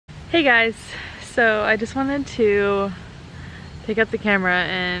Hey guys, so I just wanted to pick up the camera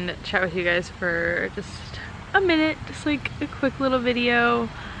and chat with you guys for just a minute, just like a quick little video,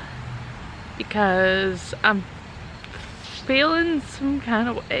 because I'm feeling some kind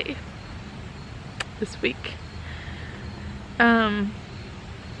of way this week.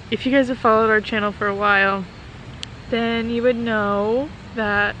 If you guys have followed our channel for a while, then you would know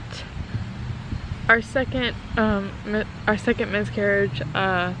that our second miscarriage,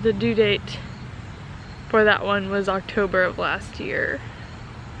 the due date for that one was October of last year.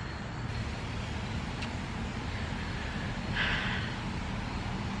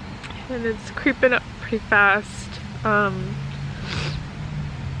 And it's creeping up pretty fast.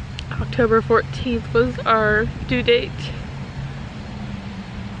 October 14th was our due date.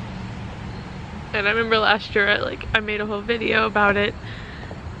 And I remember last year I made a whole video about it.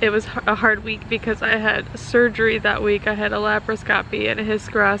 It was a hard week because I had surgery that week. I had a laparoscopy and a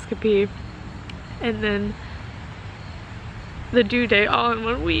hysteroscopy, and then the due date all in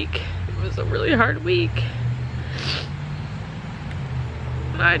 1 week. It was a really hard week.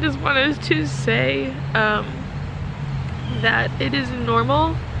 And I just wanted to say that it is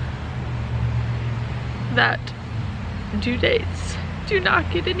normal that due dates do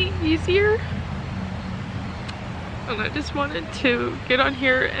not get any easier. And I just wanted to get on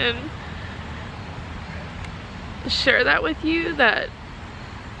here and share that with you, that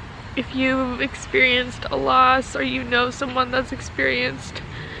if you've experienced a loss, or you know someone that's experienced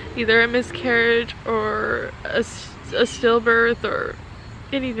either a miscarriage or a stillbirth or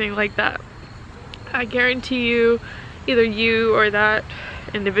anything like that, I guarantee you either you or that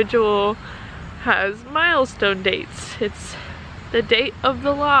individual has milestone dates. It's the date of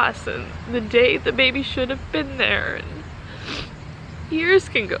the loss and the day the baby should have been there, and years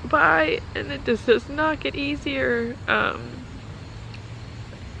can go by and it just does not get easier.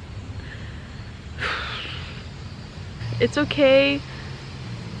 It's okay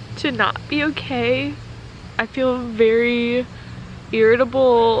to not be okay. I feel very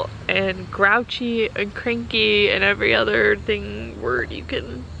irritable and grouchy and cranky and every other word you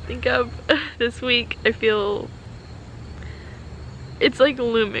can think of this week. I feel it's like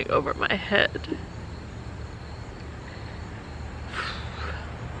looming over my head.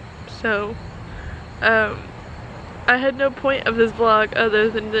 So, I had no point of this vlog other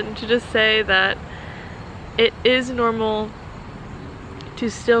than to just say that it is normal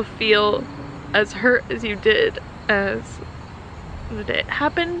to still feel as hurt as you did as the day it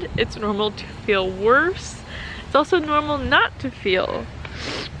happened. It's normal to feel worse. It's also normal not to feel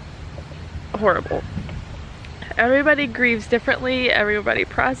horrible. Everybody grieves differently, everybody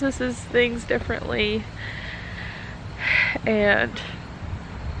processes things differently, and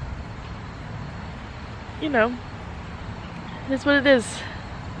you know, it's what it is.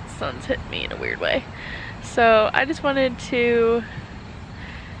 The sun's hitting me in a weird way. So I just wanted to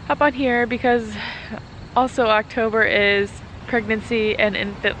hop on here because also October is Pregnancy and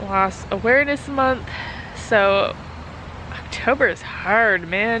Infant Loss Awareness Month. So October is hard,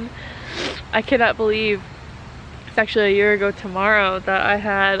 man. I cannot believe it's actually a year ago tomorrow that I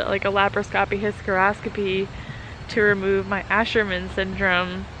had like a laparoscopy hysteroscopy to remove my Asherman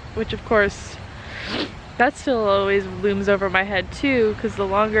syndrome, which of course that still always looms over my head too, because the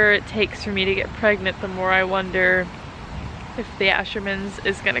longer it takes for me to get pregnant, the more I wonder if the Asherman's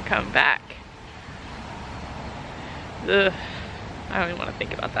is gonna come back. Ugh, I don't even want to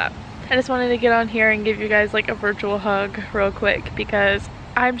think about that. I just wanted to get on here and give you guys like a virtual hug real quick, because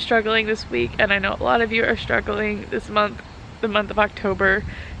I'm struggling this week, and I know a lot of you are struggling this month, the month of October,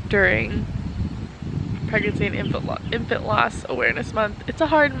 during Pregnancy and Infant Loss Awareness Month. It's a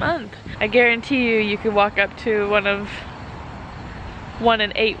hard month. I guarantee you could walk up to one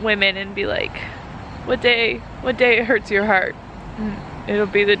in 8 women and be like, what day hurts your heart? It'll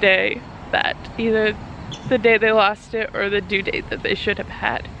be the day that, either the day they lost it or the due date that they should have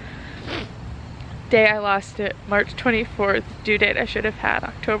had. Day I lost it, March 24th. Due date I should have had,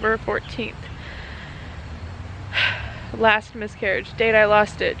 October 14th. Last miscarriage, date I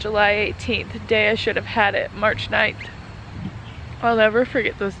lost it, July 18th. Day I should have had it, March 9th. I'll never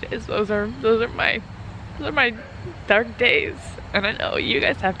forget those days. Those are my dark days. And I know you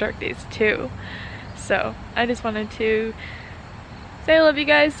guys have dark days too. So I just wanted to say I love you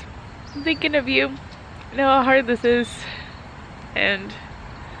guys. I'm thinking of you. I know how hard this is, and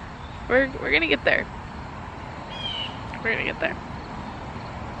we're gonna get there. We're gonna get there.